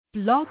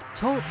Blog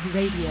Talk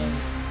Radio.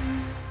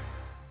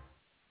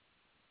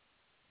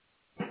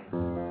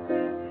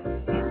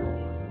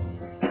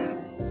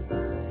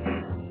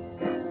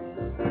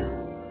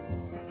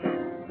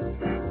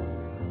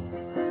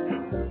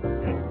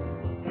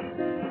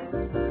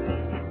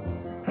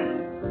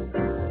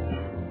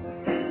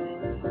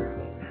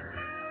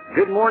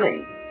 Good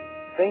morning.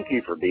 Thank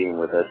you for being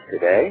with us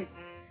today.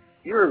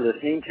 You are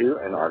listening to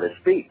An Artist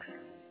Speaks,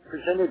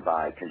 presented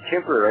by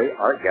Contemporary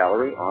Art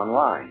Gallery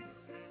Online.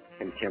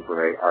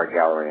 Contemporary Art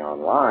Gallery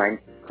Online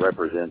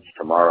represents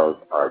tomorrow's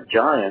art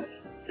giants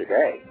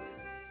today.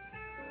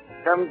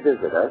 Come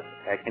visit us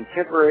at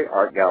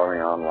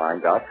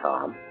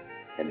contemporaryartgalleryonline.com,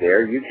 and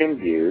there you can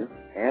view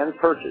and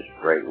purchase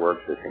great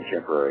works of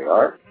contemporary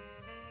art.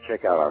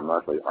 Check out our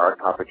monthly art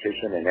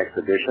competition and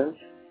exhibitions,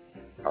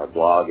 our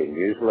blog and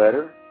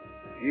newsletter,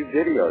 view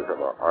videos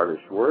of our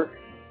artists' work,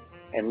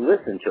 and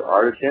listen to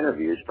artist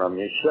interviews from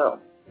this show.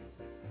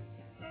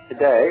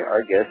 Today,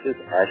 our guest is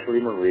Ashley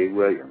Marie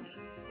Williams.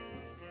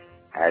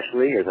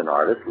 Ashley is an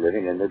artist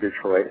living in the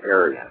Detroit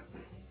area.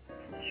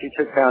 She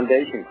took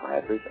foundation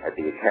classes at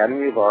the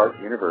Academy of Art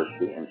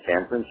University in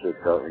San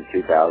Francisco in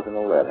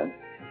 2011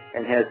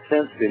 and has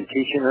since been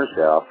teaching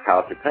herself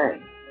how to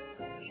paint.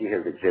 She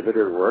has exhibited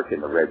her work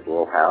in the Red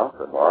Bull House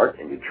of Art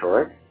in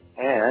Detroit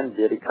and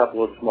did a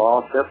couple of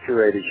small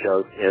self-curated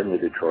shows in the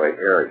Detroit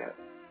area.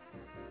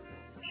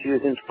 She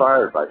is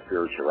inspired by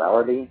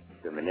spirituality,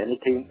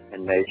 femininity,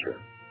 and nature.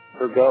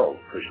 Her goal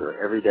is for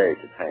her every day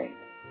to paint.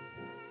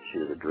 She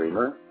is a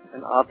dreamer,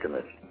 an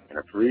optimist, and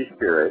a free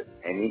spirit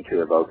aiming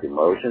to evoke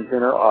emotions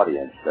in her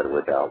audience that are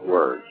without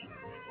words.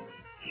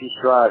 She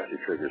strives to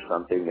trigger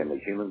something in the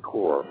human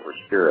core or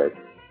spirit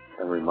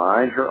and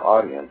remind her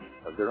audience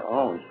of their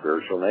own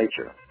spiritual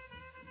nature.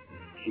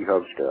 She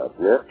hopes to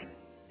uplift,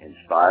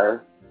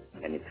 inspire,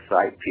 and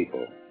excite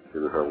people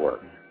through her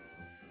work.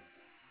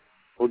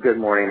 Well, good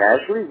morning,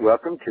 Ashley.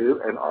 Welcome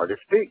to An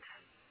Artist Speaks.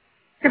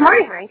 Good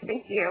morning, Mike.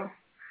 Thank you.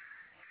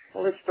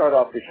 Well, let's start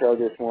off the show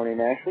this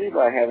morning, Ashley,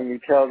 by having you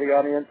tell the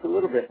audience a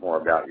little bit more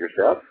about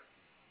yourself.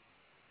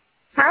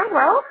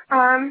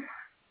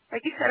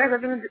 Like you said, I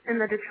live in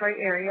the Detroit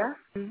area.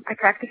 I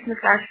practice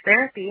massage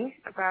therapy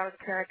about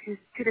 2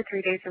 to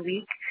 3 days a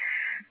week.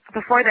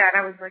 Before that,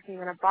 I was working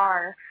in a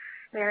bar,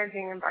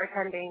 managing and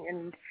bartending,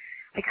 and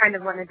I kind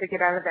of wanted to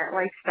get out of that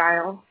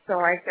lifestyle, so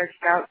I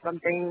searched out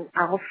something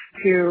else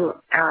to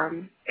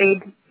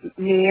aid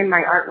me in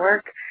my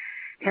artwork,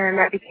 and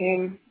that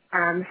became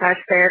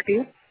massage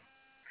therapy.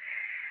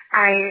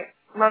 I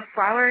love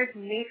flowers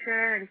and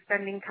nature and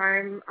spending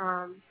time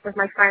with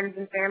my friends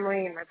and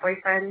family and my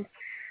boyfriend.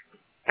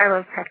 I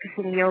love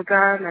practicing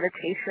yoga,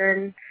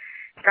 meditation,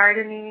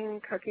 gardening,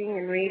 cooking,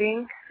 and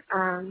reading.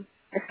 I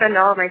spend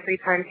all of my free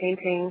time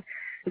painting,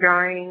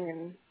 drawing,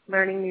 and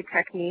learning new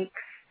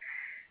techniques,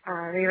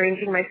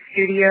 rearranging my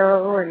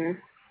studio, and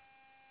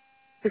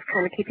just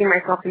kind of keeping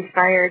myself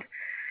inspired.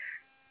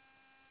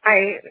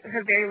 I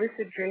have very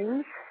lucid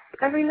dreams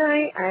every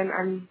night, and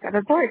I'm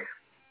never bored.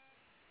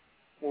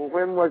 Well,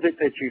 when was it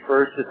that you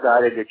first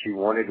decided that you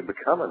wanted to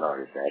become an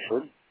artist,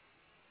 Ashley?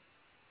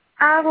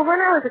 When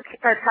I was a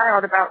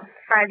child, about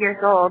 5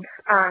 years old,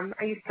 I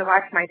used to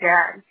watch my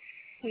dad.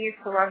 He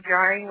used to love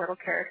drawing little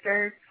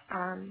characters,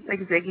 like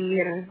Ziggy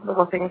and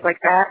little things like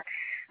that.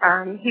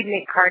 He'd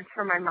make cards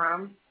for my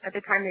mom. At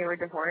the time they were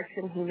divorced,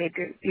 and he made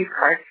these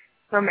cards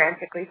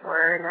romantically for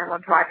her, and I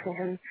loved watching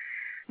him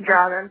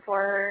draw them for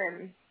her.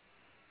 And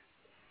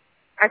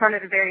I found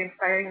it very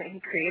inspiring that he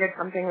created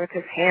something with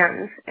his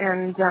hands,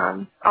 and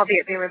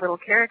albeit they were little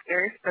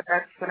characters, but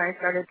that's when I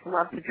started to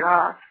love to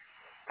draw.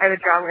 I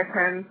would draw with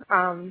him,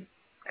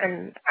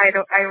 and I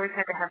always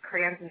had to have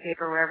crayons and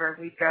paper wherever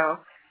we'd go.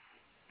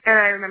 And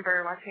I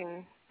remember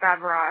watching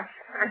Bob Ross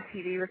on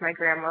TV with my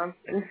grandma,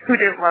 and who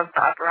didn't love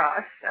Bob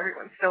Ross?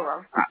 Everyone still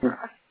loves Bob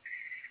Ross.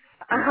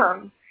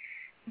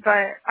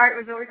 But art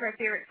was always my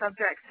favorite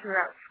subject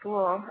throughout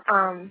school.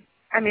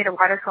 I made a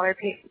watercolor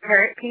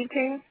parrot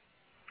painting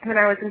when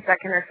I was in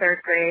 2nd or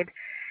 3rd grade,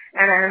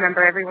 and I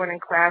remember everyone in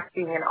class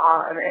being in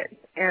awe of it.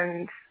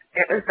 And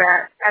it was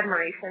that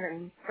admiration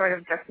and sort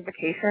of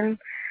justification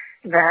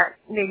that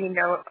made me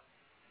know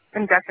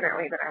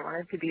indefinitely that I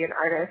wanted to be an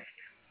artist.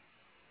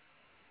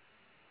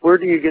 Where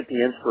do you get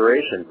the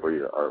inspiration for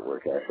your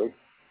artwork, Ashley?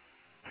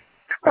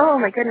 Oh,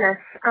 my goodness.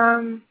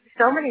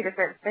 So many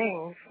different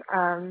things.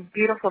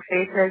 Beautiful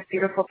faces,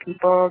 beautiful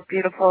people,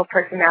 beautiful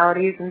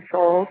personalities and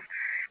souls.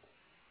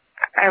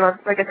 I love,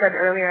 like I said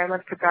earlier, I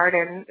love to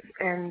garden,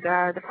 and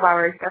the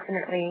flowers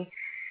definitely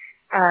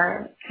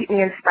keep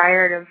me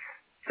inspired of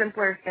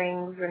simpler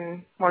things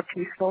and more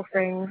peaceful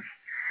things.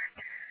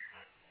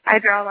 I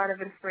draw a lot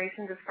of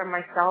inspiration just from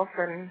myself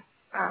and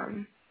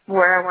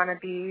where I want to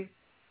be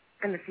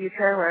in the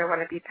future, where I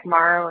want to be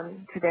tomorrow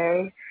and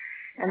today,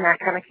 and that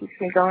kind of keeps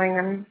me going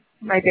in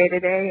my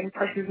day-to-day and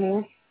pushes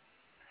me.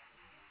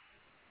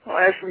 Well,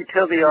 Ashley,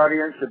 tell the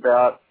audience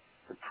about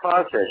the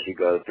process you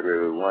go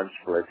through once,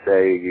 let's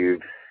say,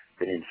 you've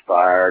been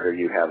inspired or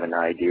you have an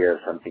idea of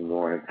something you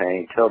want to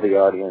paint. Tell the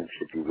audience,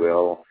 if you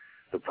will,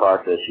 the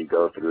process you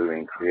go through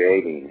in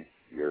creating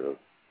your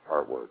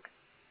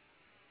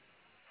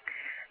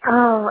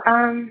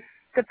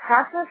The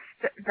process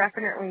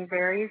definitely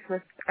varies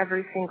with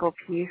every single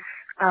piece.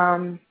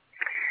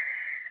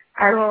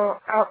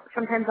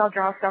 Sometimes I'll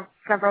draw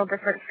several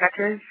different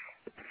sketches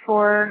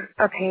for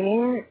a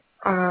painting.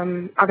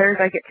 Others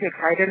I get too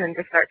excited and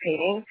just start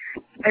painting.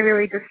 I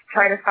really just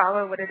try to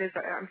follow what it is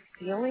that I'm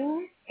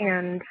feeling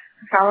and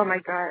follow my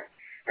gut.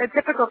 A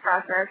typical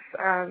process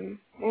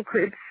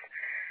includes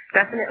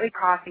definitely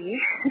coffee,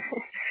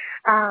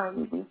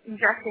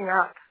 dressing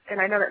up, and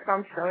I know that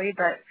sounds silly,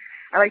 but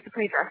I like to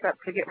play dress up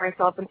to get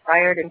myself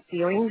inspired and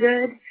feeling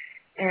good.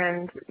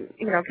 And,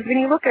 because when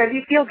you look good,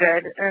 you feel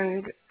good.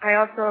 And I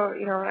also,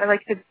 I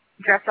like to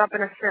dress up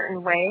in a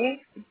certain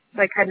way,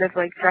 kind of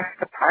dress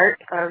the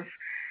part of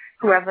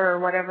whoever or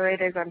whatever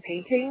it is I'm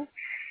painting.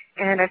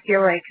 And I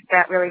feel like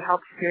that really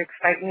helps to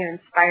excite me and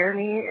inspire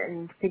me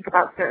and think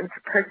about certain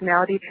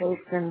personality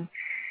traits. And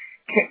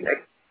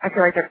I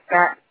feel like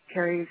that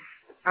carries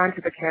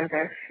onto the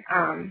canvas.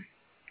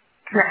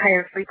 That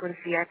higher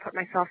frequency I put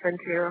myself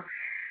into,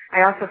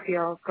 I also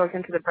feel goes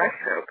into the brush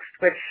strokes,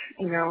 which,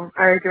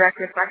 are a direct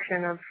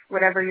reflection of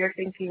whatever you're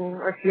thinking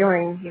or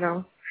feeling,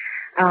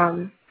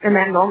 in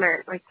that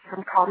moment,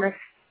 from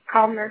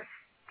calmness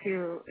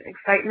to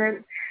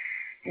excitement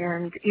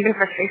and even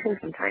frustration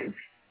sometimes.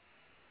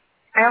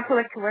 I also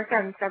like to work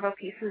on several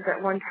pieces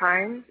at one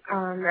time.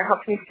 That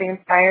helps me stay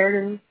inspired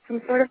in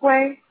some sort of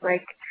way.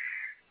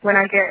 When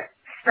I get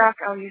stuck,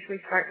 I'll usually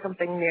start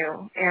something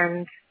new.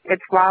 And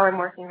it's while I'm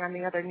working on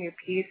the other new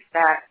piece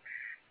that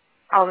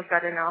all of a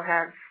sudden I'll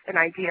have an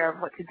idea of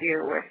what to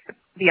do with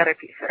the other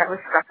piece that I was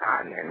stuck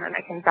on, and then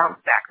I can bounce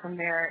back from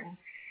there. And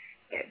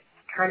it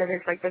kind of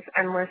is this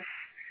endless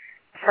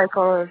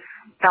cycle of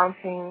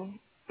bouncing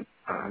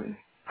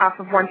off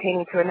of one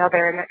painting to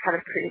another, and that kind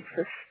of creates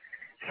this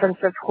sense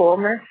of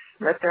wholeness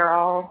that they're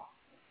all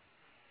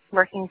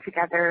working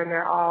together and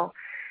they're all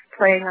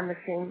playing on the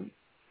same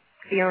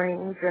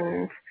feelings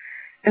and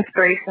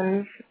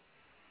inspirations.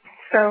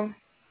 So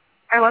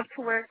I love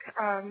to work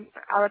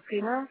alla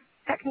prima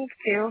technique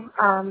too.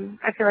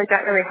 I feel like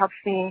that really helps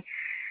me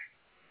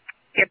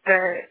get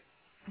the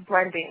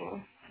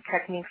blending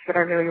techniques that I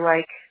really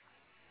like.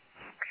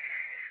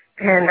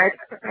 And I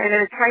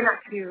try not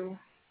to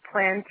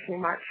plan too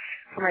much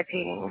for my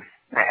paintings.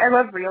 I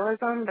love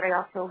realism, but I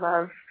also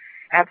love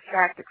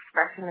abstract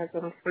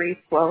expressionism,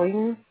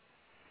 free-flowing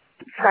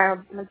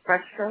style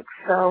brush strokes.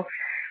 So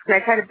I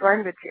try to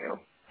blend the two.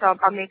 So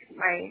I'll make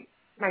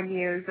my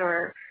muse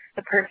or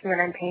the person that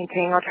I'm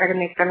painting, I'll try to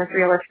make them as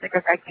realistic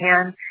as I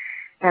can.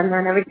 And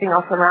then everything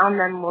else around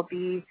them will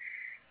be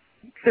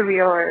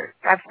surreal or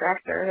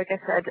abstract or, like I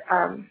said,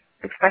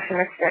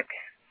 expressionistic.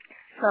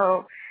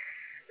 So,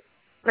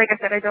 like I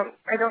said, I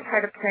don't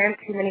try to plan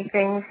too many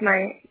things.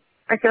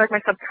 I feel like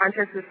my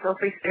subconscious is so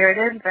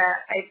free-spirited that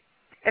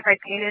if I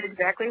painted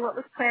exactly what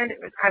was planned,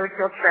 I would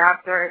feel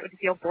trapped or it would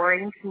feel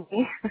boring to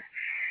me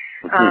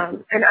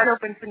and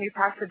unopened to new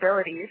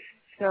possibilities.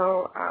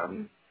 So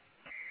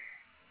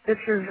this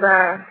is,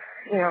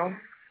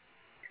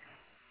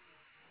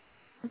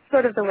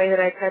 sort of the way that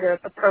I try to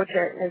approach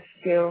it is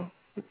to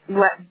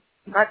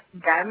let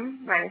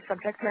them, my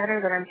subject matter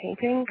that I'm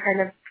painting,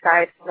 kind of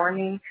guide for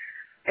me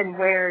and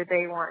where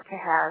they want to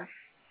have,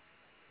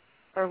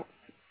 or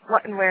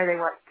what and where they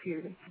want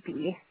to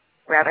be,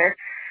 rather.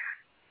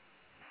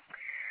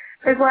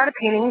 There's a lot of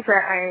paintings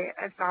that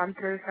I've gone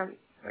through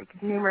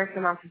numerous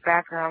amounts of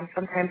background.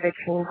 Sometimes I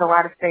change a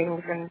lot of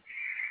things, and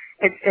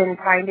it's in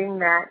finding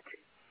that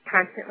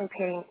constantly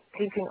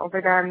painting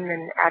over them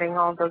and adding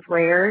all those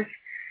layers.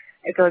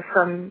 It goes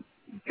from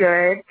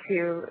good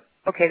to,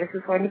 okay, this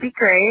is going to be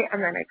great,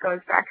 and then it goes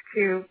back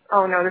to,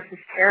 oh no, this is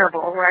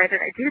terrible. Why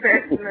did I do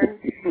this? And then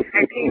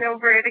I paint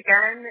over it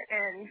again,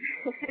 and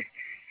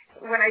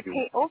when I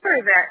paint over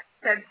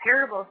that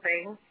terrible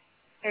thing,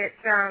 it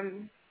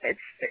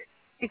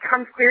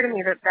becomes clear to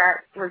me that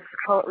was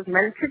how it was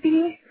meant to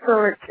be.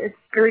 So it's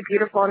really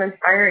beautiful and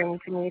inspiring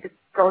to me to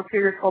go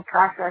through this whole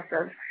process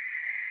of,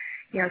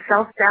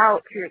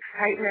 self-doubt to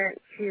excitement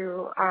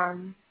to,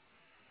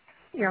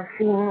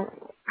 seeing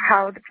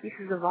how the piece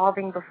is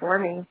evolving before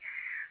me.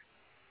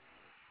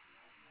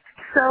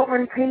 So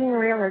when painting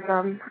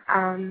realism,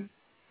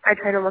 I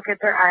try to look at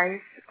their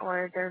eyes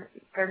or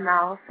their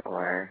mouth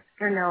or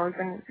their nose,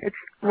 and it's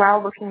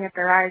while looking at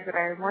their eyes that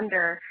I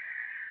wonder,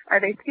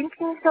 are they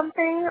thinking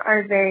something?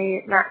 Are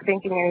they not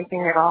thinking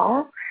anything at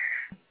all?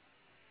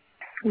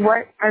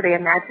 What are they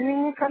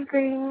imagining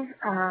something?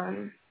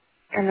 And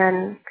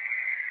then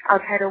I'll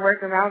try to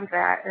work around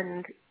that.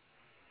 And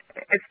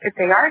if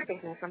they are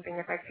thinking something,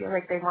 if I feel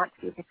like they want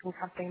to be thinking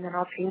something, then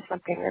I'll change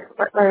something.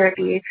 Whether it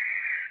be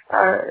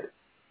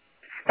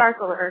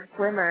sparkle or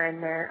glimmer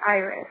in their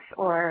iris,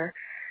 or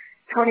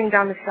toning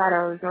down the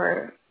shadows,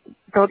 or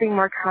building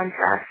more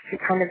contrast to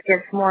kind of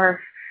give more.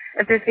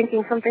 If they're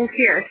thinking something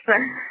fierce,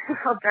 then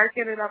I'll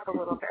darken it up a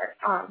little bit.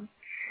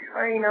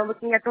 Or,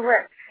 looking at the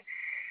lips,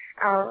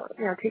 I'll,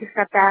 take a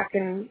step back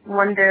and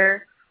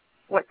wonder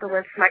what the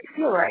lips might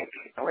feel like,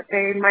 what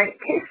they might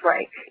taste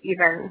like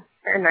even.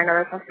 And I know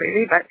that sounds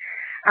crazy, but,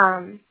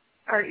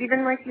 or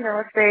even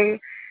if they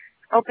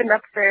opened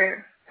up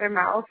their their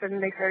mouth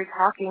and they started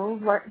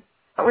talking, what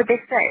would they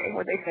say?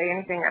 Would they say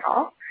anything at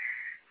all?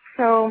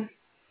 So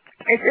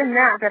it's in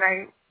that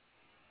I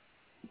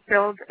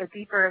build a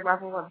deeper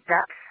level of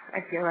depth,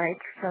 I feel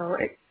like. So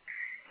it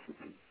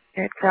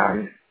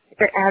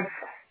adds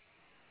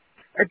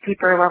a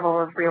deeper level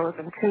of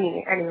realism to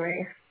me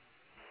anyway.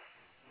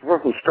 Well,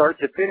 from start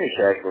to finish,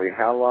 actually,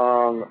 how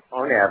long,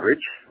 on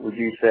average, would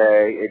you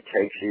say it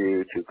takes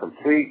you to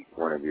complete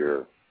one of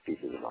your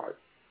pieces of art?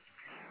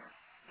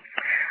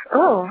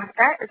 Oh,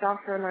 that is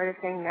also another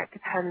thing that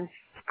depends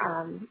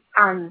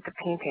on the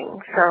painting.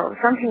 So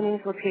some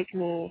paintings will take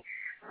me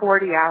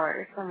 40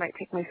 hours, some might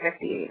take me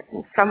 50,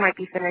 and some might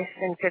be finished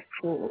in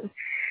 15.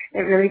 It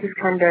really just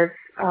kind of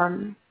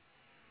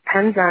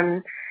depends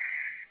on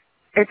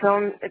its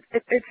own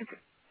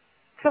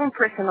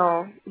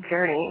personal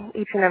journey,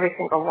 each and every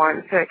single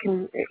one. So it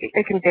can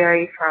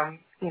vary from,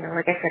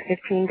 like I said,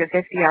 15 to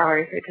 50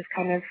 hours. It just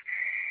kind of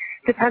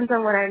depends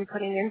on what I'm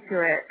putting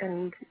into it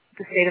and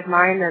the state of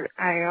mind that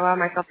I allow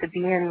myself to be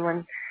in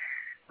when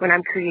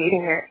I'm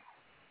creating it.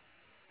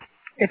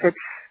 If it's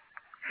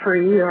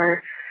free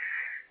or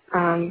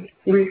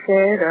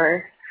lucid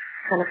or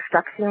kind of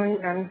stuck feeling,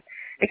 then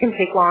it can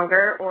take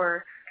longer.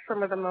 Or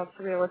some of the most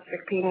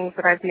realistic paintings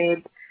that I've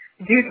made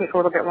do take a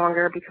little bit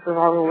longer because of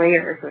all the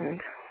layers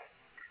and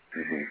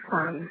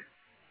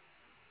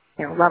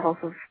levels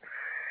of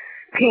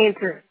paint,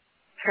 or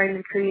trying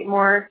to create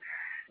more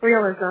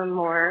realism,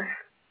 or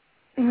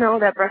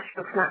that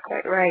brushstroke's not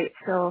quite right,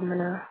 so I'm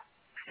gonna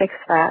fix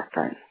that.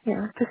 But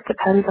it just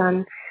depends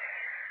on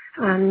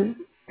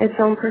its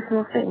own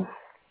personal thing.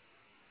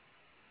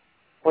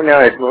 Well,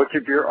 now, is most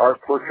of your art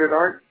portrait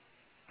art?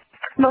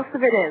 Most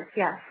of it is,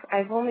 yes.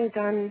 I've only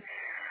done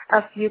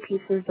a few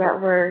pieces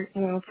that were,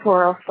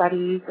 floral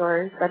studies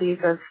or studies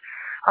of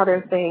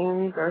other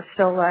things or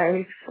still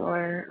life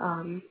or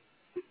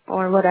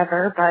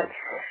whatever, but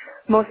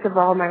most of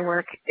all my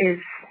work is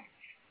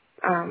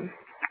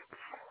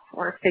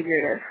or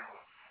figurative.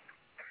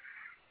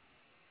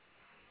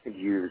 Do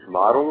you use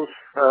models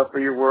for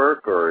your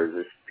work, or is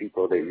this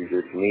people that you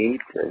just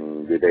meet,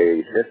 and do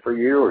they sit for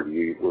you, or do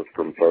you work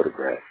from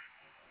photographs?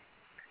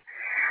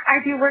 I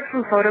do work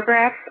from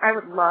photographs. I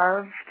would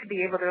love to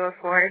be able to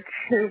afford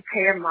to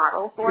pay a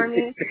model for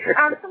me.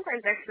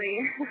 Sometimes actually,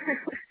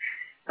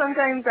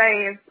 sometimes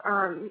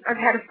I've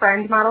had a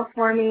friend model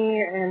for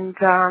me, and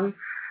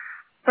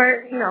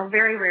but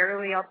very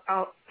rarely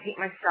I'll paint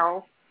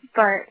myself.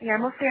 But yeah,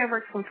 mostly I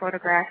work from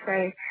photographs.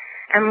 I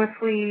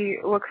endlessly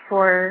look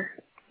for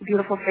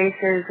beautiful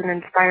faces and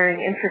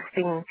inspiring,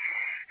 interesting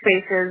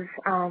faces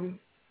on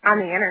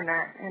the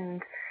internet,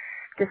 and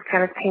just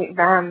kind of paint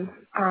them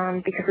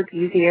because it's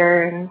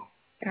easier, and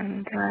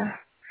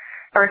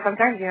or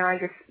sometimes I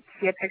just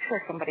see a picture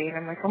of somebody and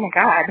I'm like, oh my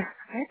God,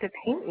 I have to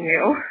paint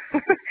you.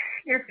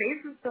 Your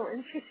face is so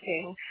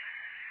interesting.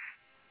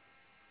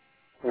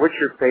 What's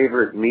your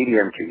favorite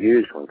medium to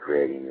use when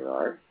creating your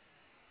art?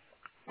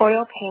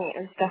 Oil paint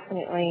is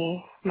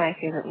definitely my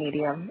favorite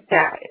medium.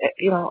 Yeah,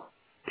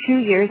 2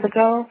 years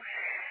ago,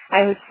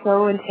 I was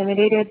so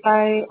intimidated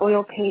by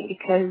oil paint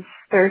because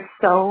there's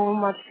so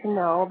much to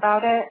know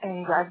about it,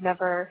 and I've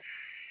never,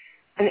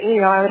 and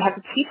I would have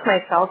to teach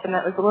myself, and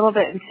that was a little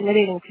bit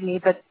intimidating to me,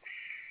 but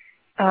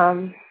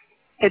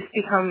it's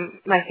become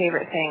my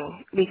favorite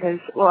thing because,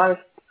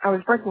 I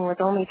was working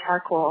with only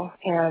charcoal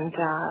and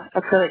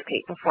acrylic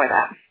paint before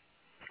that.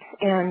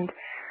 And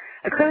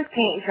acrylic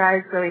paint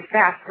dries really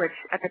fast, which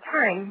at the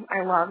time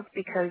I loved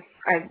because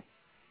I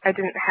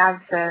didn't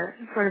have the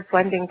sort of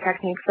blending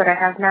techniques that I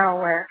have now,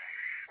 where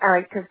I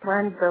like to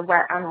blend the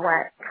wet on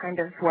wet kind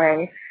of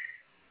way.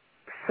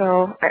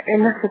 So,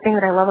 and that's the thing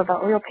that I love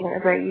about oil paint,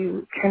 is that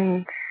you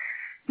can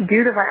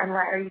do the wet on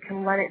wet, or you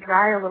can let it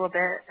dry a little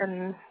bit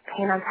and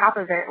paint on top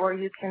of it, or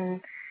you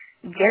can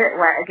get it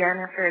wet again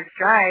after it's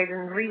dried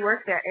and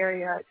rework that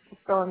area. It's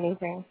just so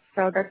amazing.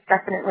 So that's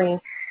definitely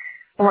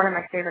one of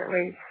my favorite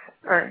ways,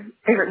 or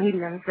favorite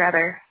mediums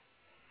rather,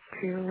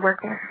 to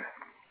work with.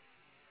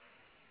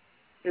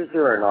 Is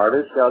there an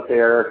artist out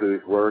there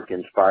whose work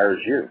inspires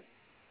you?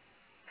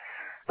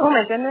 Oh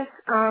my goodness,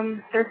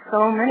 there's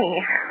so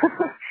many.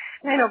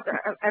 I know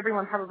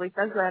everyone probably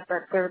says that,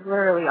 but there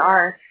literally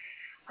are.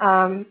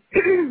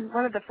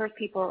 One of the first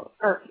people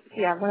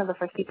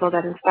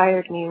that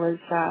inspired me was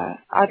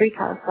Audrey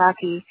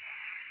Kawasaki,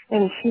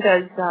 and she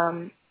does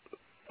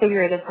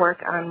figurative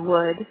work on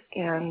wood,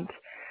 and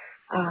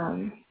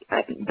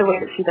the way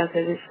that she does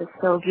it is just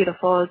so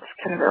beautiful. It's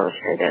kind of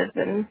illustrative,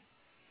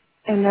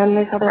 and then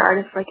there's other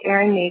artists like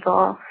Aaron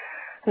Nagel,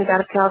 who's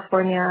out of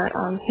California.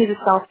 He's a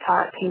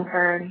self-taught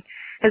painter, and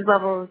his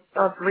level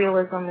of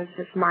realism is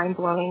just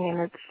mind-blowing,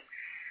 and it's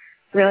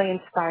really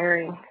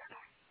inspiring.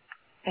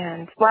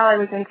 And while I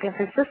was in San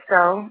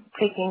Francisco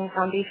taking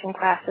foundation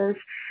classes,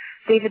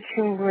 David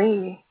Choon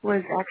Lee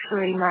was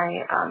actually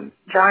my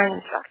drawing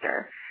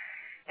instructor.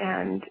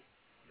 And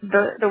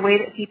the way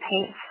that he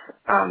paints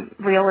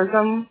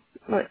realism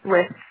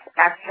with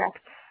abstract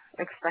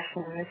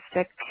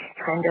expressionistic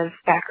kind of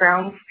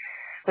backgrounds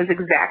was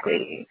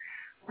exactly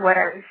what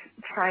I was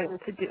trying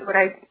to do, what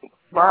I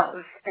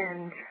love,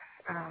 and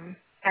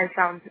I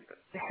found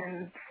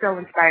him so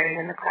inspiring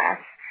in the class,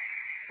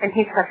 and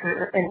he's such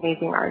an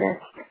amazing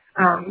artist.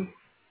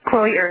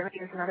 Chloe Early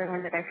is another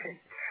one that I should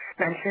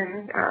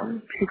mention.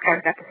 She's kind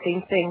of got the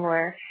same thing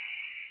where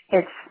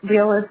it's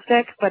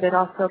realistic, but it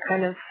also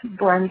kind of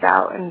blends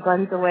out and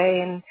blends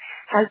away and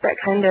has that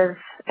kind of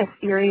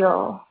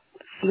ethereal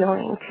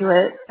feeling to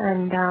it.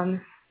 And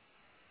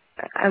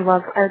I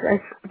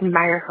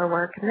admire her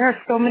work. And there are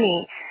so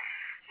many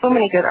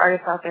good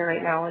artists out there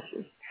right now, which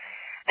is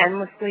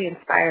endlessly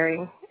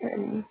inspiring.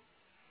 And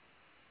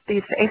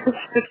these days, it's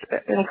just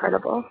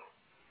incredible.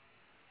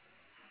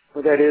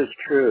 Well, that is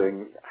true.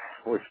 And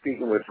I was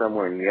speaking with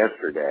someone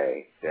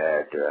yesterday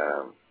that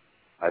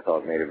I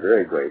thought made a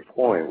very great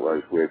point,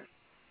 was with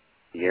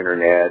the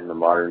internet and the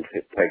modern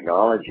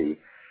technology,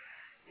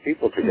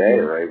 people today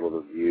are able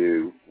to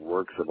view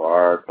works of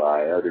art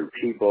by other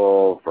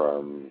people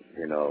from,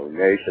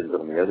 nations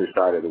on the other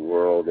side of the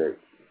world. That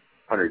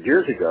 100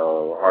 years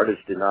ago,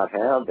 artists did not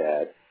have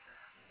that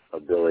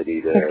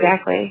ability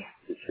to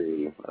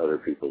see other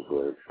people's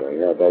work. So,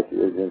 yeah, that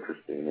is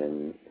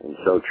interesting and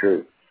so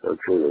true. So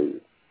true.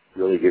 It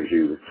really gives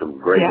you some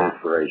great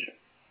inspiration.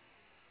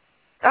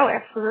 Oh,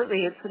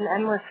 absolutely. It's an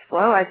endless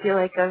flow, I feel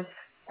like, of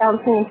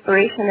bouncing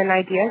inspiration and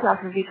ideas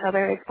off of each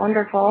other. It's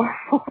wonderful.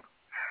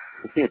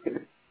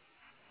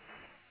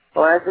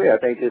 Well, actually, I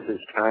think this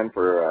is time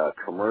for a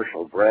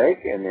commercial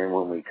break, and then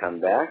when we come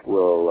back,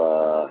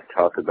 we'll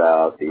talk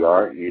about the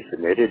art you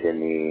submitted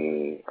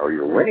or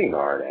your winning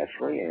art,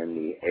 actually, in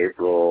the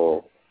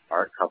April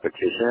art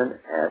competition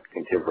at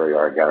Contemporary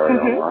Art Gallery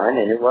Online,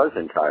 and it was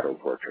entitled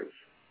Portraits.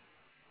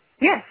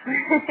 Yes.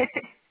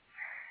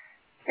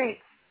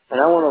 Great. And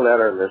I want to let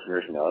our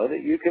listeners know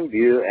that you can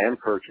view and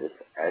purchase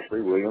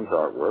Ashley Williams'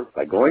 artwork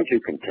by going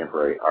to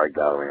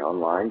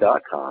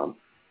contemporaryartgalleryonline.com,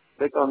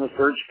 click on the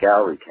Search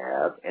Gallery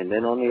tab, and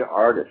then on the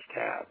Artist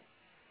tab.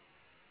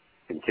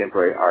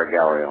 Contemporary Art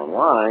Gallery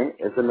Online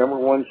is the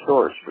 #1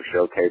 source for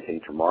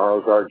showcasing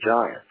tomorrow's art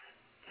giants.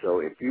 So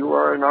if you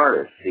are an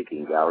artist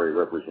seeking gallery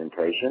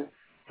representation,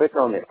 click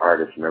on the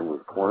Artist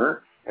Members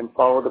corner and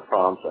follow the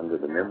prompts under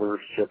the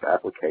Membership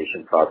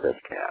Application Process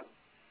tab.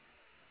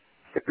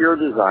 If you're a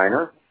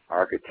designer,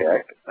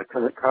 architect, a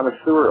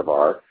connoisseur of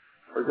art,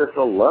 or just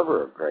a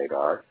lover of great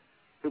art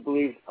who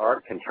believes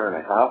art can turn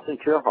a house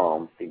into a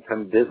home, then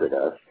come visit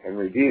us and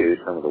review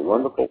some of the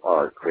wonderful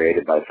art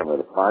created by some of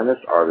the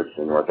finest artists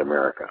in North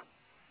America.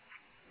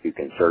 You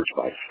can search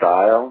by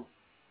style,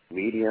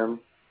 medium,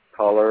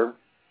 color,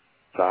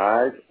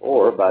 size,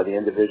 or by the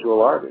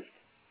individual artist.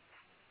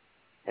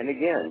 And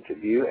again, to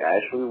view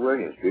Ashley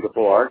Williams'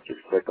 beautiful art,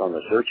 just click on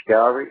the Search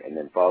Gallery and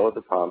then follow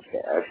the prompts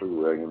to Ashley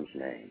Williams'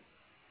 name.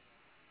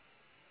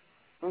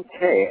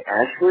 Okay,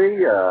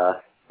 Ashley,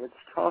 let's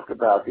talk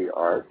about the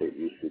art that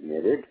you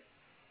submitted.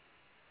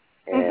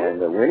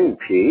 And the winning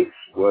piece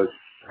was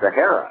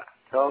Sahara.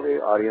 Tell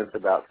the audience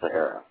about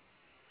Sahara.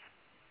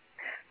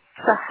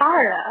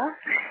 Sahara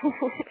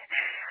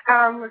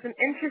was an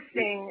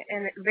interesting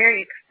and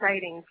very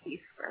exciting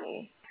piece for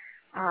me.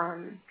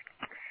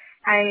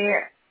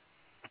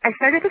 I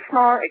started a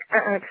small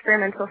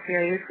experimental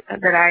series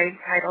that I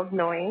titled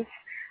Noise,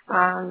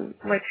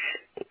 which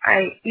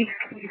each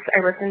piece I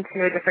listened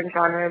to a different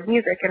genre of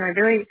music, and I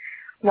really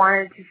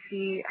wanted to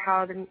see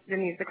how the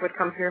music would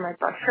come through my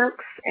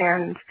brushstrokes.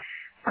 And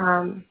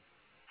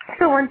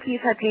so one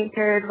piece I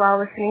painted while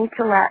listening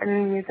to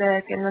Latin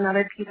music, and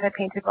another piece I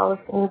painted while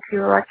listening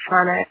to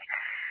electronic,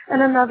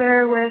 and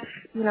another with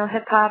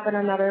hip hop, and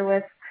another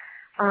with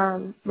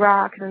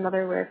rock, and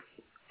another with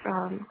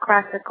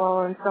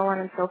classical, and so on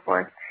and so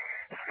forth.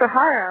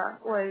 Sahara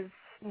was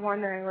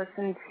one that I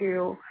listened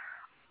to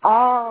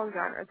all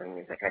genres of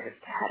music. I just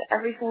had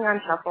everything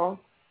on shuffle,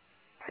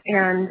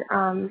 and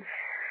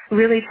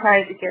really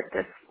tried to get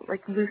this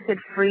lucid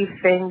free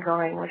thing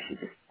going, where she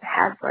just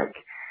had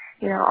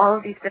all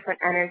of these different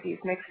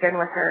energies mixed in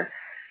with her.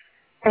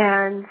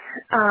 And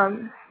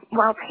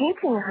while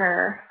painting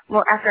her,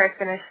 after I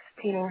finished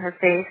painting her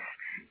face,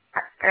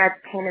 I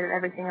painted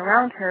everything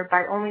around her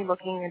by only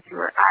looking into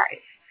her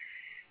eyes,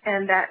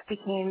 and that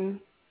became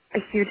a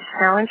huge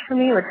challenge for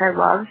me, which I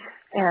loved.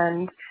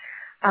 And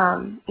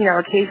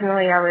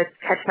occasionally I would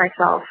catch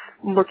myself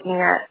looking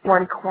at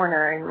one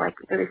corner and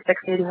really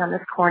fixating on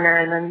this corner,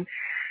 and then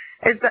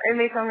it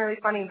may sound really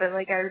funny, but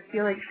I would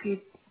feel like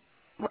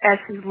as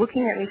she's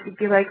looking at me, she'd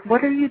be like,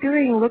 "What are you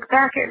doing? Look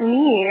back at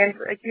me!" And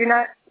you're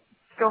not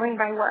going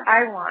by what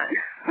I want.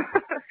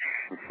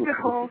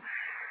 So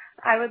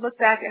I would look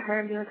back at her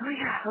and be like, "Oh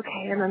yeah,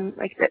 okay," and then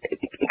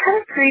it kind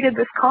of created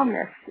this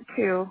calmness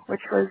too,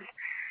 which was,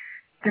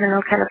 I don't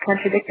know, kind of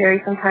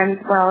contradictory sometimes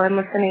while I'm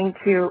listening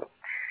to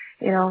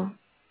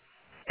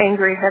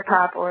angry hip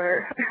hop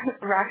or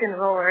rock and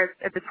roll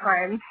at the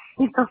time,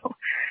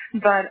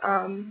 But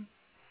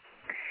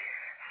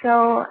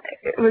so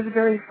it was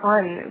really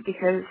fun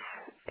because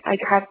I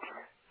kept,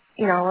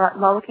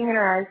 while looking in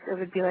her eyes, it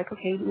would be like,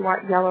 okay, you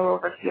want yellow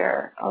over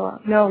here. Oh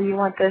no, you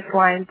want this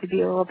line to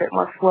be a little bit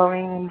more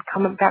flowing and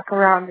coming back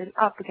around and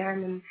up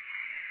again, and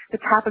the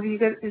top of you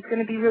is going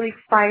to be really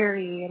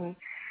fiery. And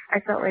I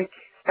felt like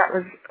that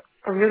was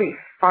a really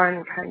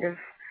fun kind of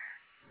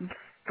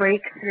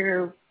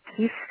breakthrough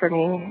piece for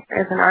me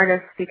as an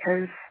artist,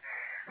 because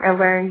I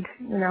learned,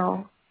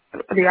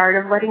 the art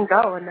of letting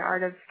go and the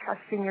art of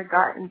trusting your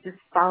gut and just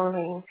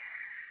following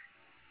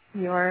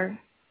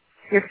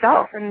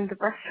yourself and the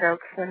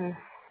brushstrokes.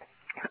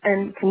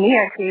 And to me,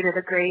 I created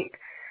a great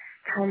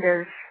kind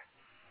of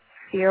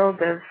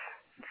field of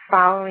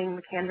following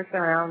the canvas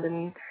around,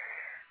 and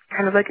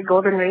kind of like a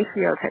golden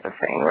ratio type of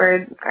thing,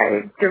 where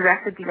I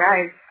directed the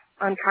eyes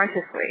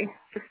unconsciously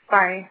just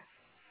by,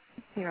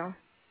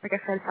 like I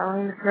said,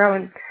 following the throw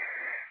and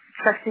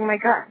trusting my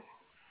gut.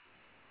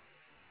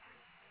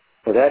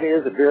 Well, that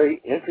is a very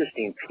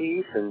interesting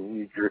piece,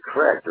 and you're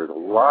correct. There's a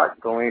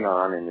lot going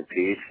on in the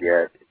piece,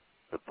 yet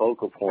the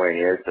focal point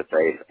is the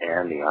face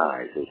and the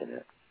eyes, isn't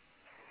it?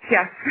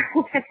 Yes.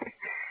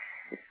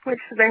 Which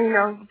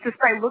then, just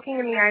by looking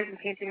in the eyes and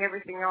painting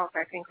everything else,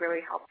 I think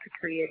really helped to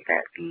create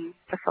that be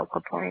the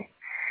focal point.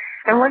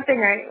 And one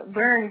thing I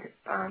learned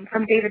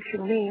from David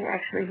Chun Lee,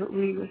 actually, who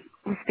we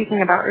were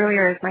speaking about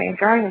earlier as my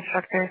drawing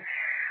instructor,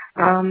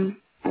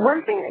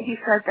 one thing that he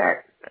said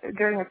that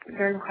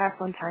during class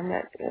one time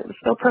that it was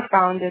so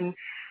profound and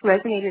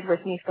resonated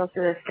with me still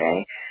to this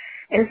day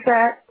is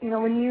that,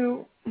 when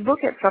you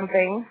look at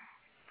something,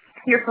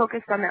 you're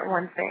focused on that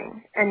one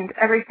thing, and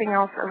everything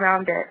else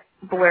around it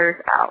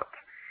blurs out.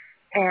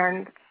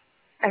 And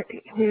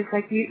he was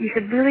like, you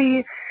should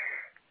really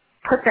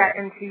put that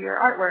into your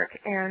artwork.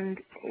 And,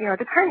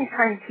 the Chinese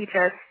trying to teach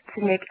us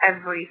to make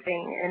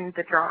everything in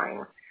the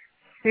drawing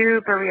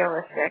super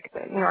realistic.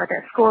 But,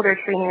 at school they're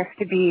training us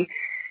to be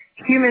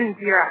human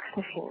Xerox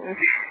machines,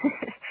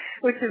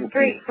 which is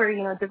great for,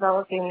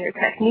 developing your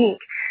technique.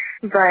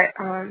 But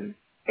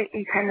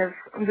you kind of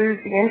lose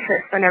the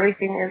interest when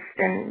everything is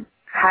in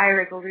high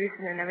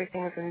resolution and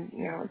everything is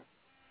in,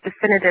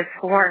 definitive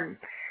form,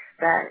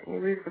 that you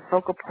lose the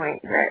focal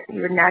point that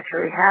you would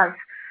naturally have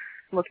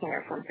looking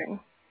at something.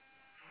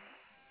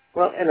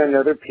 Well, and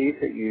another piece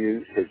that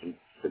you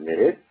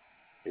submitted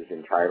is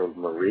entitled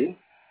Marie.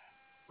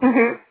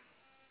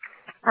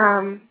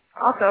 Mm-hmm.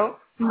 Also,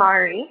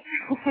 Mari.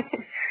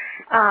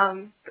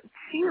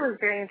 She was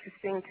very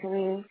interesting to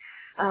me.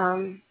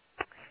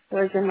 It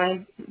was in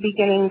my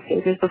beginning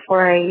stages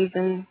before I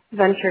even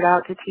ventured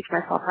out to teach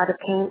myself how to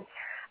paint.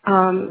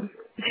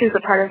 She was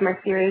a part of my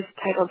series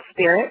titled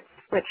Spirits,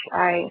 which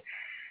I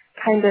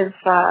kind of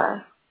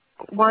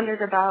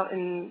wandered about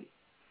in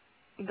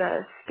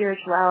the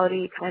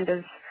spirituality, kind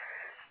of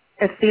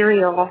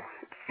ethereal,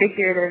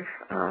 figurative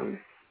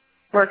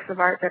works of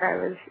art that I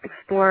was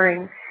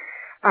exploring,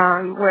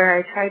 where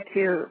I tried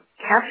to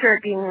capture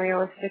it being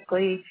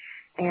realistically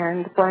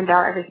and blend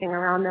out everything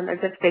around them as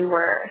if they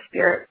were a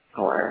spirit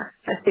or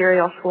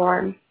ethereal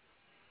form.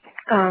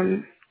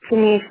 To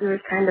me, she was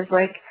kind of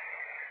like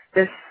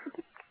this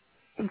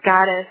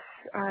goddess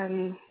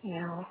on,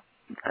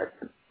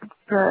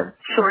 the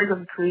shores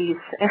of Greece,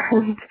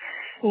 and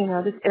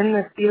just in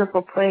this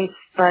beautiful place.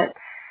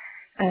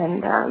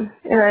 And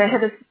I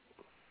had this,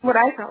 what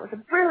I thought was a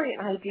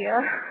brilliant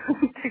idea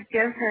to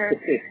give her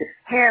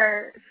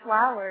hair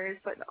flowers,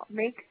 but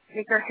make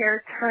her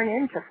hair turn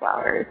into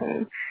flowers.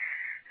 And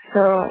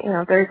so,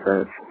 there's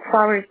those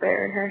flowers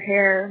there in her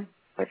hair,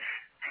 which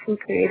she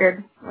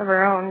created of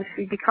her own.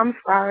 She becomes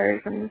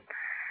flowers, and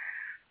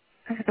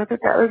I thought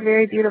that was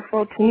very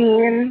beautiful to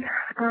me, and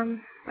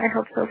I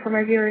hope so for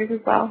my viewers as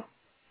well.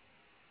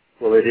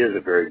 Well, it is a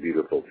very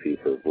beautiful piece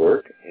of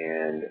work,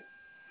 and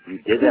you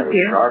did that with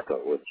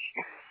charcoal, which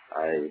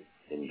I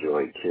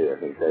enjoyed too. I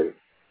think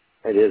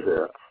that is,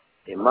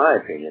 in my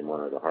opinion, one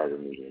of the harder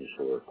mediums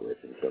to work with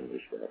in some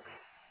respects.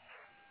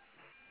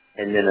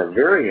 And then a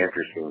very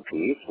interesting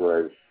piece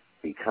was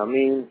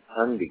Becoming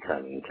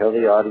Unbecoming. Tell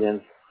the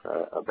audience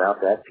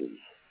about that piece.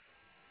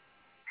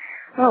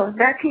 Oh,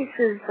 that piece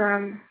is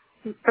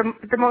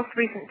the most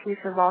recent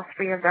piece of all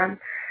three of them.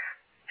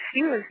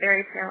 She was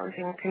very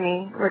challenging to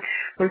me, which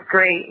was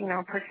great,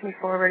 pushed me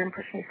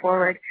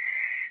forward.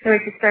 The way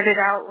she started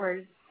out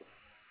was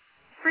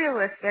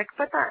realistic,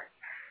 but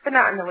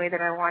not in the way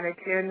that I wanted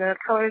to. And the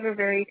colors are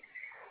very,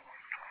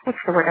 what's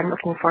the word I'm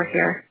looking for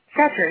here?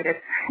 Saturated.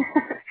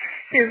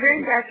 She was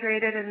very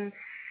saturated, and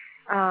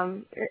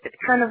it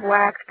kind of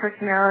lacked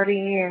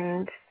personality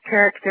and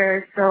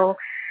character, so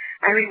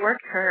I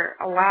reworked her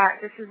a lot.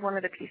 This is one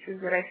of the pieces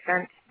that I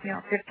spent,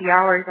 50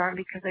 hours on,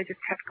 because I just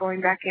kept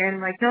going back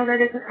in like, no,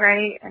 that isn't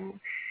right, and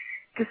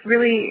just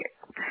really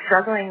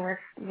struggling with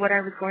what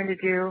I was going to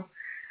do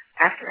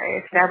after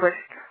I established,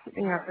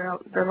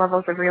 the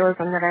levels of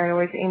realism that I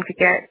always aim to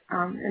get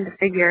in the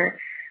figure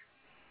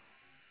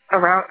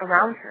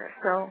around her.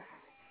 So,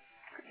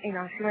 she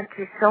went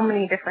through so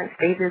many different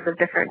stages of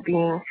different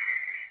being,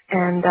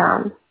 and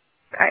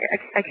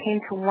I came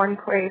to one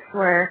place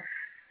where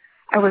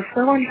I was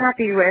so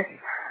unhappy with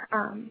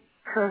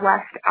her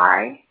left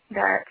eye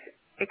that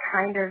it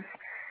kind of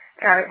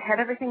had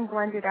everything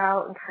blended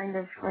out and kind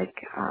of like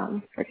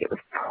it was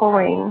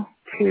pulling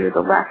to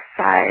the left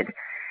side.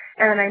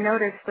 And then I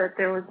noticed that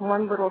there was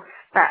one little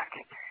speck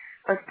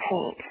of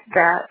paint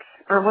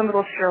or one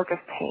little stroke of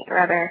paint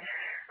rather,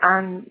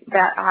 on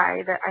that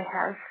eye that I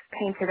have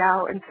painted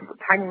out into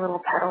tiny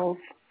little petals,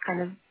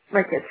 kind of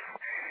like it's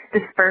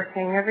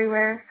dispersing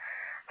everywhere.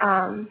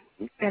 And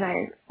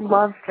I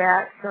loved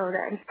that, so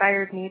that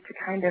inspired me to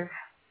kind of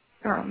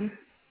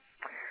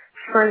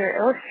further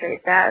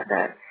illustrate that,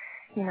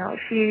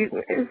 she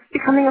is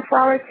becoming a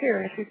flower too,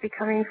 and she's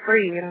becoming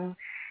free, and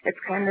it's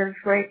kind of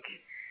like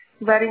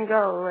letting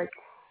go,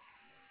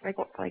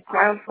 like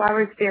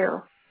wildflowers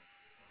do.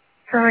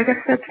 So I guess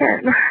that's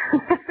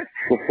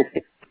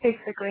it,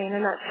 basically, in a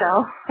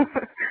nutshell.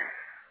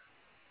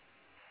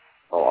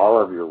 Well, all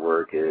of your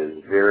work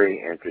is very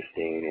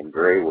interesting and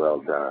very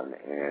well done,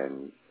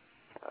 and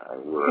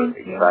we're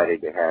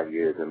excited to have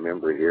you as a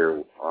member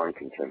here on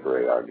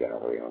Contemporary Art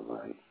Gallery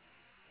Online.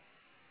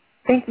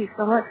 Thank you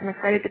so much. I'm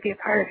excited to be a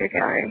part of your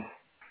gallery.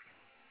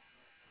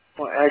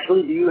 Well,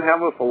 Ashley, do you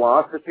have a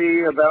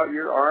philosophy about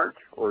your art,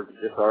 or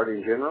just art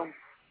in general?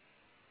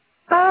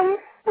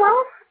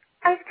 Well,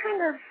 I've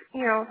kind of,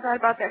 thought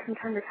about that from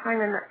time to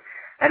time, and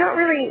I don't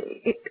really,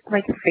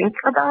 think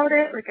about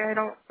it. Like, I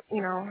don't,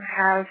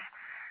 have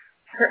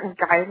certain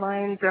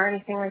guidelines or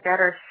anything like that,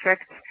 or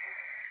strict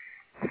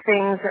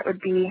things that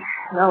would be,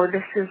 no,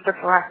 this is the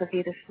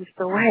philosophy, this is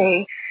the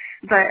way.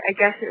 But I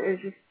guess it was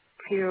just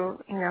to,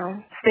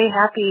 stay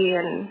happy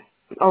and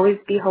always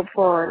be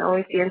hopeful and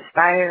always be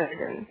inspired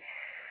and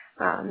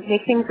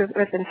make things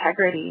with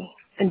integrity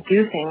and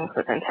do things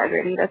with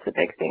integrity. That's a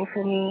big thing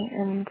for me.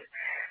 And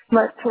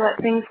let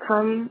things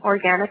come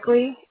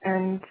organically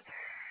and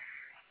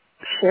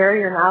share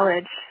your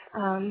knowledge.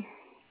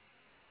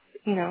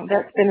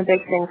 That's been a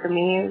big thing for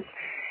me is,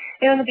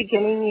 in the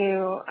beginning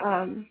you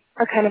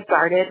are kind of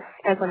guarded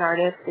as an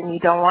artist, and you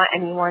don't want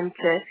anyone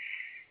to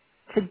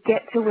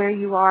get to where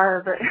you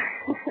are, but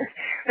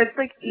it's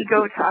like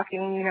ego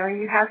talking,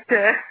 you have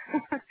to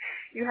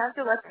you have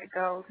to let that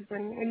go, because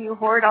when you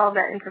hoard all of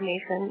that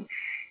information,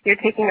 you're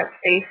taking up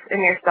space in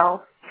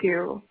yourself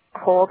to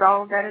hold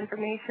all of that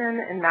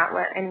information and not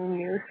let any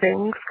new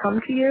things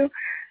come to you.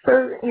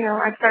 So,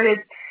 I've started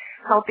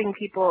helping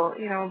people,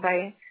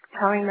 by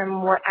telling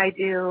them what I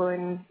do,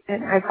 and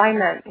I find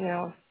that,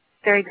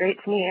 very great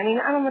to me. I mean,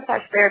 I'm a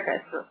massage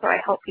therapist, so I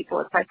help people.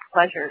 It's my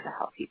pleasure to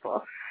help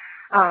people.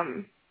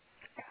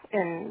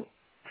 And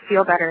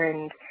feel better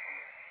and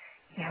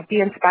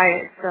be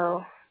inspired.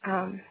 So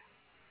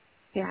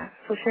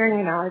so sharing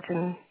your knowledge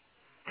and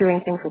doing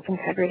things with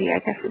integrity, I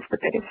guess, is the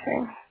biggest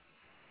thing.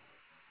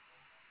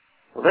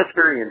 Well, that's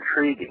very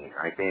intriguing.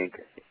 I think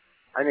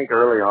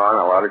early on,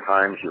 a lot of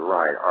times you're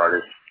right,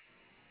 artists,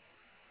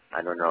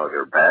 I don't know,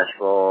 they're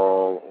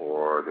bashful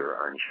or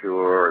they're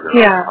unsure or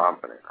they're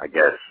unconfident, I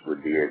guess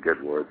would be a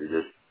good word. They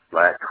just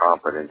lack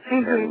confidence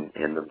in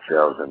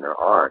themselves and their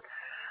art.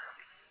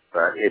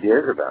 But it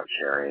is about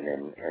sharing,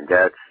 and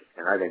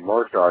I think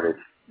most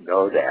artists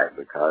know that,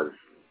 because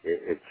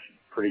it's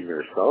putting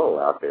your soul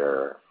out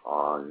there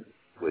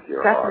with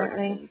your art.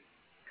 Definitely.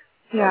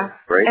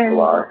 Great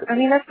philosophy. I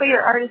mean, that's what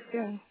your art is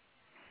doing.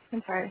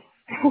 I'm sorry.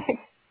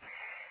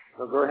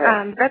 So go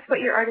ahead. That's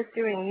what your art is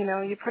doing.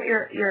 You put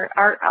your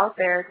art out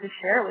there to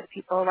share with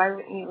people. Why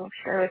wouldn't you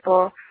share with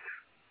people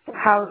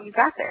how you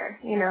got there?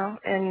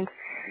 And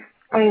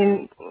I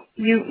mean,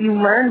 you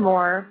learn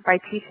more by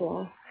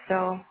teaching.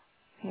 So,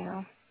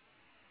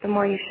 the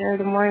more you share,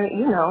 the more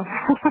you know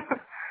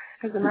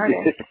as an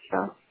artist.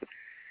 So.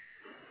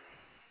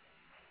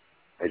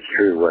 It's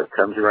true. What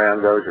comes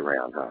around goes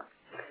around, huh?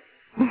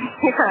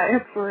 Yeah,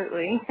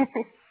 absolutely.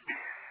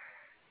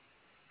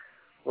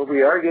 Well,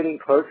 we are getting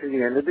close to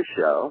the end of the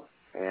show,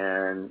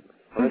 and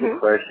one of the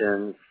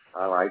questions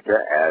I like to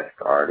ask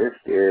artists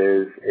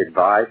is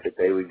advice that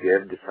they would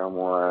give to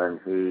someone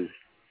who's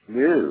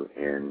new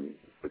in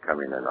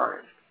becoming an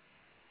artist.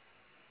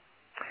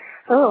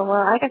 Oh,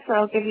 well, I guess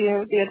I'll give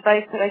you the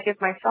advice that I give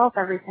myself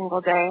every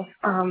single day,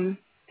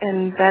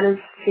 and that is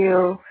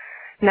to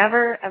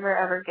never, ever,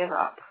 ever give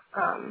up.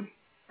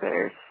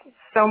 There's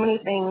so many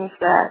things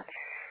that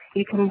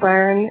you can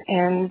learn,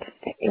 and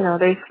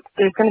there's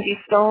going to be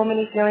so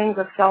many feelings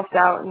of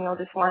self-doubt, and you'll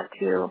just want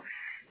to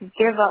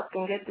give up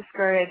and get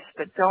discouraged,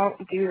 but don't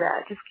do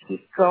that. Just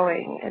keep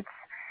going.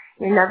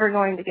 You're never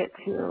going to get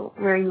to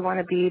where you want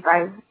to be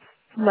by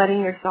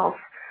letting yourself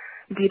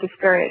be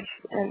discouraged.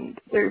 And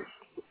there's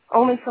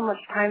only so much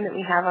time that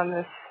we have on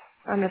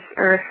this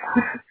earth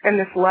and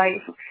this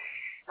life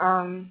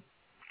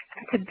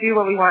to do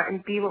what we want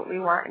and be what we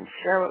want and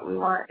share what we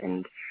want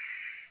and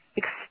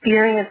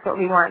experience what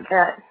we want,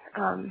 that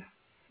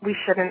we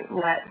shouldn't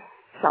let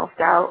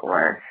self-doubt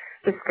or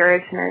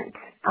discouragement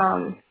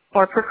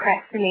or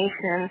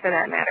procrastination, for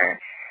that matter,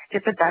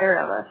 get the better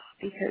of us,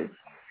 because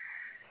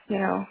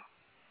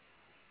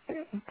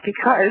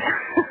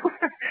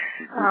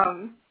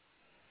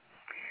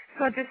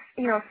so just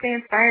stay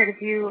inspired.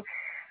 If you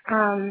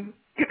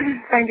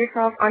find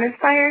yourself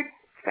uninspired,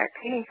 start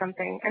painting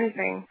something,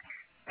 anything.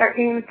 Start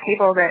painting the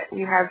table that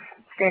you have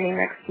standing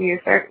next to you.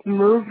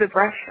 Move the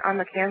brush on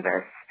the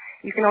canvas.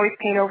 You can always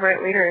paint over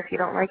it later if you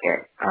don't like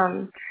it.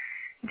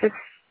 Just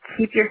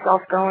keep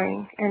yourself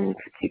going and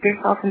keep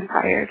yourself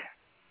inspired.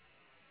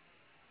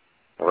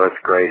 Well, that's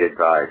great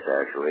advice,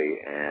 actually,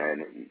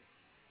 and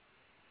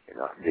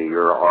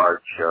your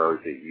art shows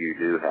that you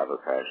do have a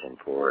passion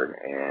for it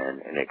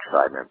and an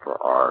excitement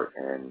for art,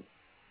 and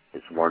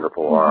it's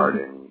wonderful art,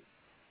 and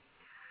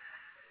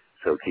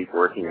so keep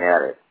working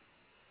at it.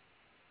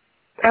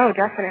 Oh,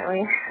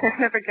 definitely. I'm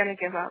never going to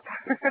give up.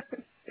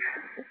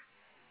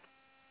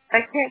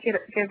 I can't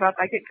give up.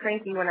 I get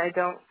cranky when I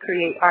don't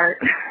create art.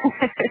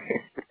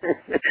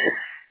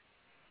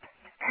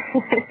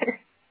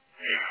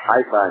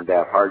 I find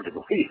that hard to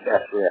believe.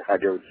 Actually, I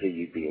don't see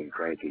you being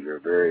cranky. You're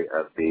very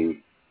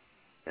upbeat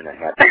and a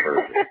happy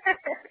person.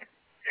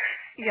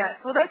 Yes,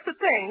 well, that's the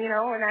thing.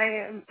 When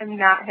I am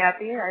not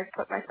happy, I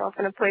put myself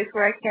in a place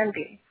where I can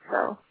be.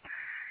 So.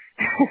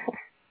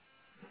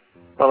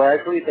 Well,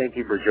 Ashley, thank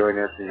you for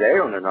joining us today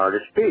on An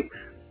Artist Speaks.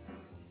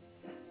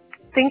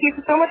 Thank you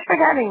so much for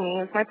having me.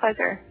 It was my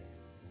pleasure.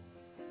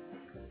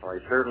 Well, I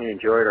certainly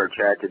enjoyed our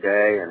chat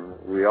today, and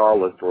we all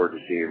look forward to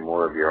seeing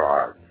more of your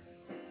art.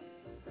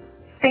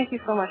 Thank you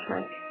so much,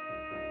 Mike.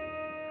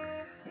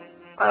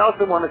 I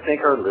also want to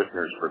thank our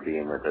listeners for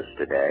being with us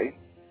today.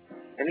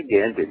 And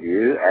again, to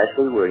view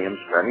Ashley Williams'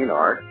 stunning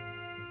art,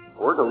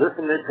 or to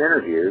listen to this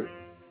interview,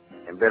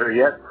 and better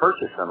yet,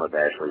 purchase some of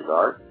Ashley's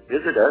art,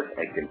 visit us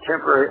at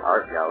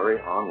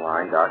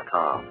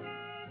ContemporaryArtGalleryOnline.com.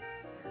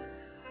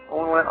 I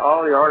want to let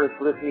all the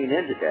artists listening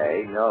in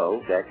today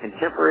know that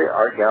Contemporary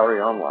Art Gallery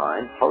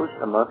Online hosts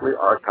a monthly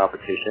art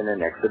competition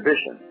and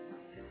exhibition.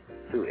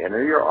 To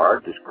enter your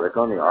art, just click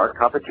on the Art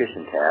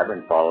Competition tab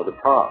and follow the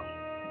prompts.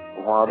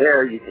 And while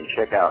there, you can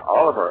check out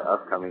all of our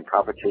upcoming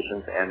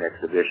competitions and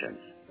exhibitions.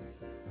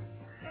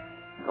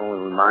 I want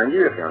to remind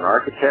you, if you're an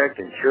architect,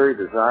 interior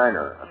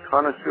designer, a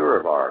connoisseur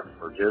of art,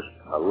 or just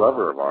a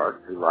lover of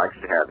art who likes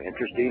to have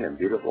interesting and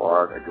beautiful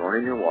art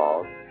adorning your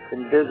walls,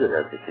 then visit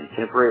us at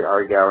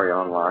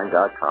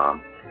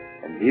ContemporaryArtGalleryOnline.com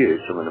and view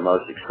some of the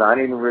most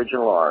exciting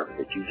original art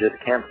that you just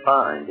can't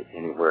find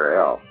anywhere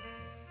else.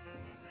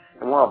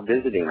 And while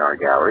visiting our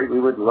gallery,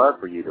 we would love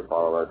for you to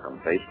follow us on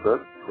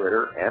Facebook,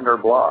 Twitter, and our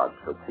blog,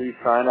 so please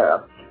sign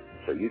up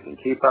so you can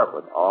keep up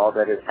with all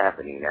that is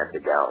happening at the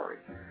gallery.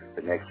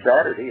 But next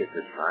Saturday at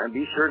this time,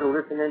 be sure to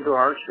listen into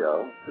our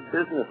show, The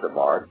Business of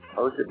Art,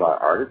 hosted by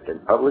artist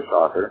and published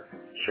author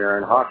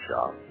Sharon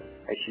Hawkshaw,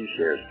 as she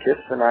shares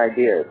tips and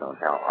ideas on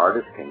how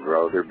artists can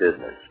grow their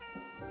business.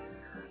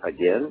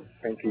 Again,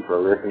 thank you for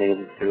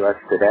listening to us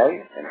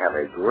today, and have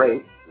a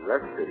great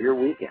rest of your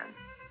weekend.